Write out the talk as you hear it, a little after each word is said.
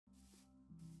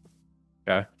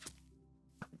Okay.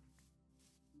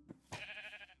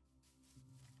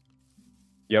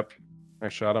 Yep. I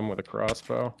shot him with a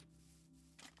crossbow.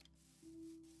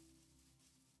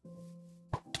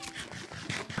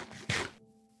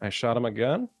 I shot him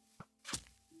again.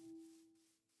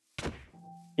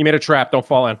 He made a trap. Don't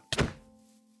fall in.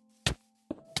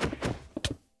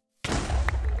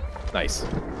 Nice.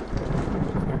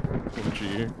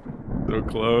 Gee, so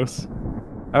close.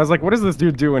 I was like, what is this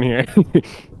dude doing here?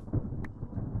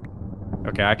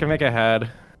 Okay, I can make a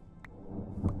head.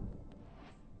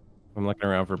 I'm looking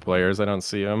around for players. I don't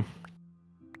see them.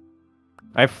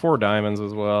 I have 4 diamonds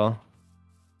as well.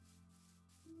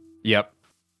 Yep.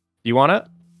 You want it?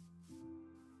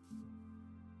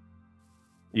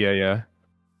 Yeah, yeah.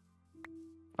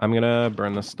 I'm gonna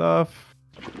burn the stuff.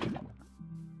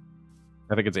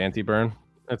 I think it's anti-burn.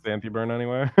 It's anti-burn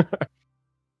anyway.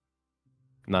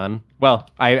 None. Well,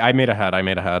 I made a head. I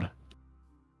made a head.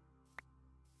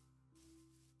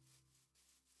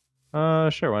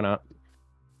 Sure, why not?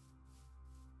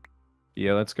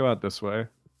 Yeah, let's go out this way.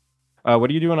 What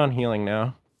are you doing on healing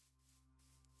now?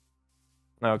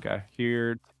 Okay,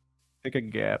 here, take a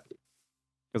gap.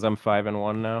 Because I'm 5 and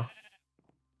 1 now.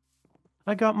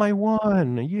 I got my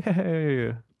 1!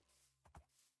 Yay!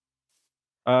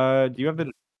 Do you have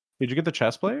the... Did you get the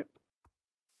chest plate?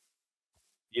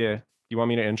 Yeah. You want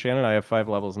me to enchant it? I have 5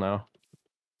 levels now.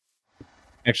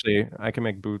 Actually, I can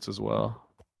make boots as well.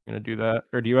 I'm gonna do that.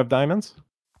 Or do you have diamonds?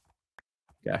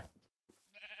 Yeah.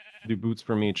 Do boots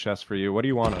for me, chest for you. What do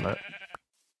you want on it?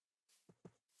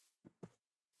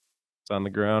 It's on the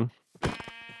ground.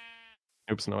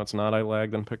 Oops, no, it's not. I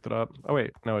lagged and picked it up. Oh,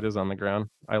 wait. No, it is on the ground.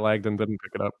 I lagged and didn't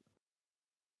pick it up.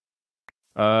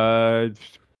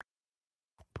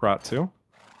 Prot 2.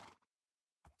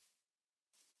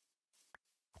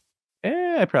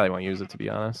 I probably won't use it, to be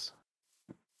honest.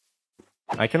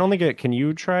 I can only get... Can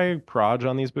you try proj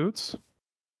on these boots?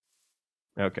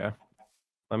 Okay.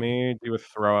 Let me do a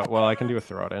throw out. Well, I can do a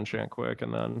throw out enchant quick,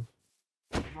 and then...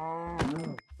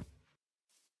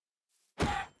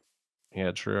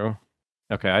 Yeah, true.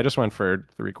 Okay, I just went for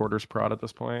 3/4 prot at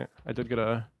this point. I did get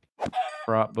a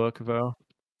prot book, though.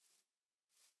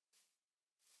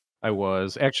 I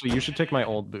was. Actually, you should take my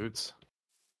old boots.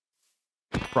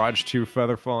 Proj 2,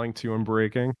 Feather Falling 2, and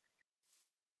Breaking.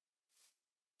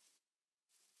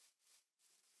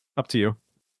 Up to you.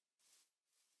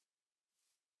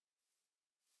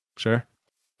 Sure.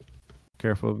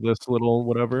 Careful of this little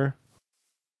whatever.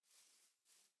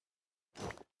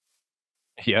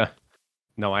 Yeah.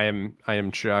 No, I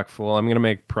am chock full. I'm gonna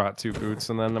make prot 2 boots,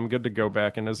 and then I'm good to go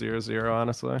back into 0/0,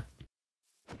 honestly.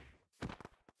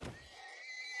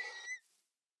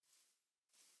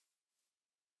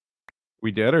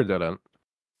 We did or didn't?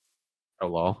 Oh,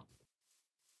 lol.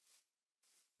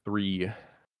 3.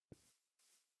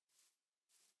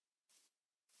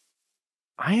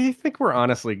 I think we're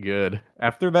honestly good.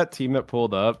 After that team that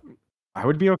pulled up, I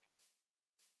would be okay.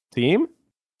 Team?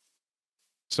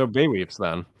 So Bayweeps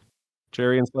then.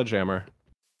 Jerry and Sledgehammer.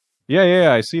 Yeah, yeah,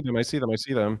 yeah, I see them, I see them, I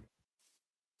see them.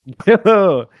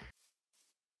 Oh,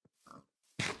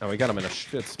 we got him in a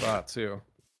shit spot, too.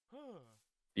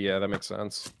 Yeah, that makes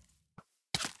sense.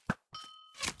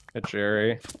 Hit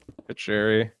Jerry. Hit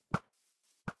Jerry.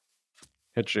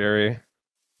 Hit Jerry.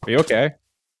 Are you okay?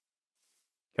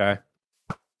 Okay.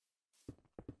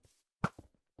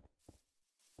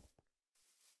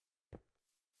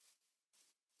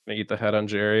 Gonna eat the head on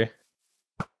Jerry.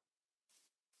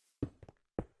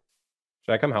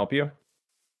 Should I come help you?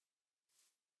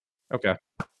 Okay.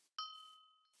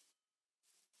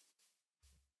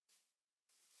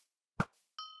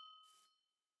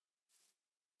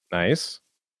 Nice.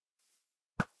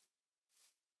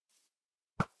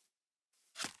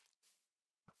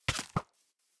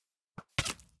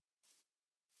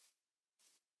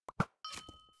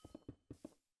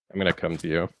 I'm gonna come to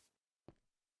you.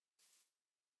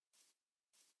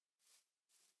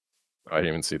 Oh, I didn't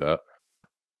even see that.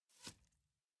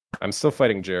 I'm still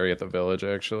fighting Jerry at the village,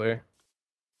 actually.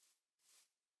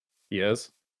 He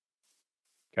is?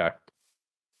 Okay.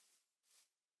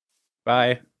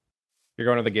 Bye. You're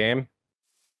going to the game?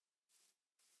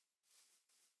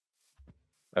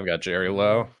 I've got Jerry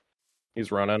low.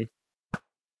 He's running.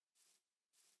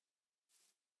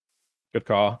 Good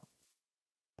call.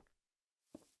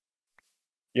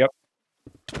 Yep.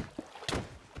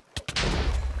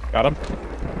 Got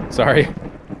him. Sorry.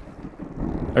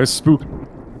 I was spooked.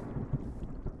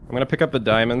 I'm gonna pick up the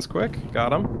diamonds quick.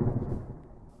 Got him.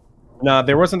 Nah,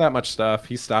 there wasn't that much stuff.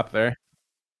 He stopped there.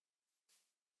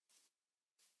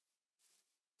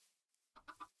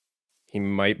 He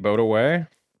might boat away.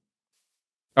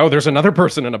 Oh, there's another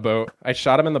person in a boat. I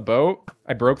shot him in the boat.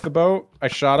 I broke the boat. I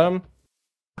shot him.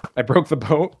 I broke the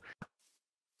boat.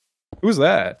 Who's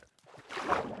that?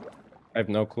 I have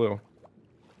no clue.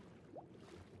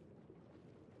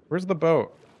 Where's the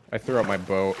boat? I threw out my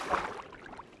boat.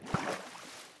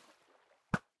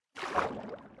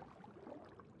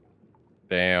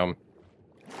 Damn.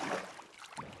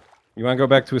 You wanna go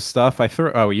back to his stuff? I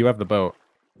threw. Oh, you have the boat.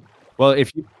 Well,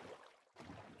 if you.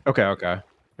 Okay, okay.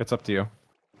 It's up to you.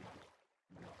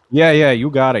 Yeah, yeah, you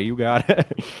got it, you got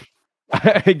it.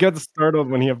 I got startled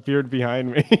when he appeared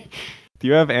behind me. Do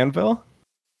you have anvil?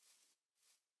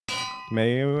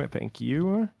 Mayo, thank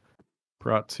you.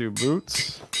 Brought 2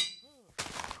 boots.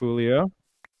 Julio.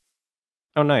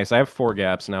 Oh, nice. I have 4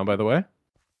 gaps now, by the way.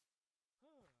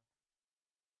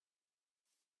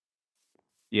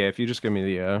 Yeah, if you just give me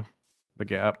the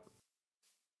gap.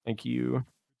 Thank you.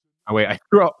 Oh, wait, I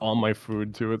threw out all my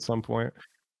food too at some point.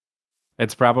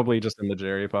 It's probably just in the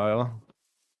Jerry pile.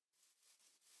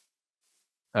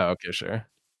 Oh, okay, sure.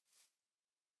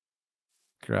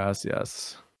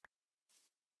 Gracias.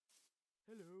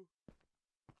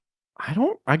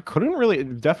 I couldn't really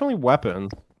definitely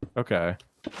weapons. Okay.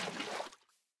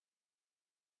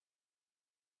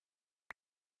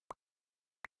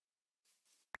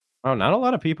 Oh, not a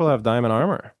lot of people have diamond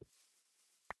armor.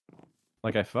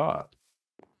 Like I thought.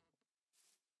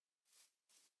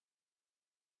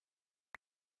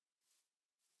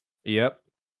 Yep.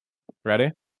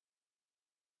 Ready?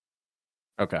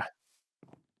 Okay.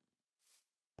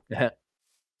 I'm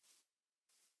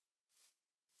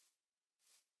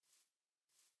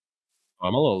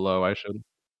a little low, I should.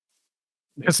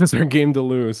 This is our game to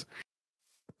lose.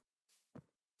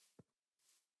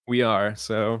 We are,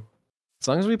 so as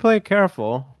long as we play it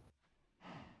careful.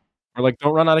 Or, like,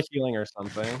 don't run out of healing or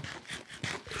something.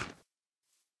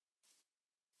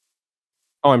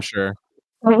 Oh, I'm sure.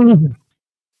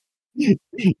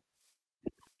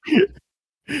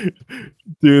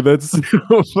 Dude, that's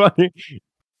so funny.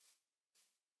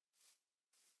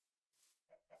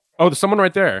 Oh, there's someone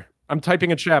right there. I'm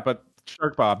typing a chat, but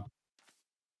Shark Bob.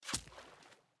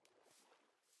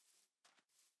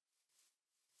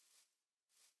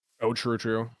 Oh, true,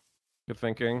 true. Good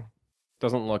thinking.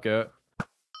 Doesn't look it.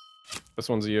 This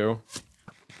one's you.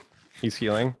 He's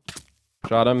healing.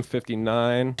 Shot him,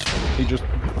 59. He just.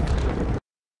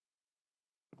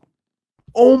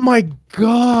 Oh my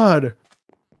god!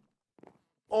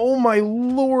 Oh my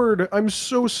lord! I'm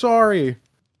so sorry.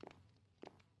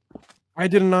 I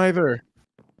didn't either.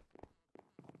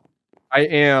 I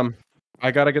am.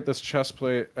 I gotta get this chest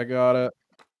plate. I got it.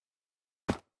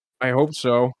 I hope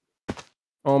so.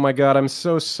 Oh my god, I'm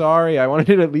so sorry. I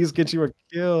wanted to at least get you a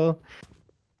kill.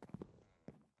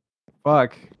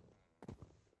 Fuck.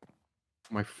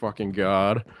 My fucking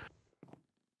god.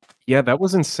 Yeah, that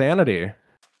was insanity.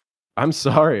 I'm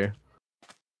sorry.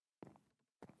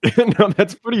 No,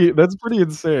 that's pretty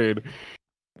insane.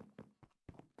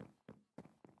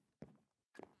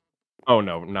 Oh,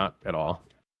 no, not at all.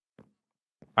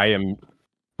 I am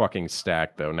fucking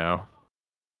stacked, though, now.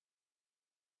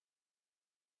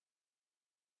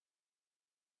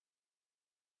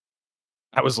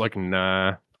 I was like,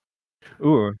 "Nah."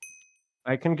 Ooh,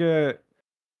 I can get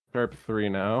sharp 3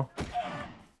 now.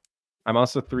 I'm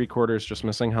also 3/4 just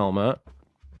missing helmet.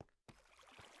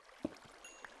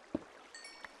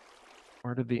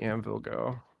 Where did the anvil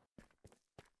go?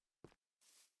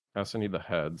 I also need the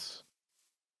heads.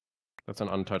 That's an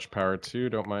untouched power too,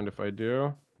 don't mind if I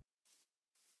do.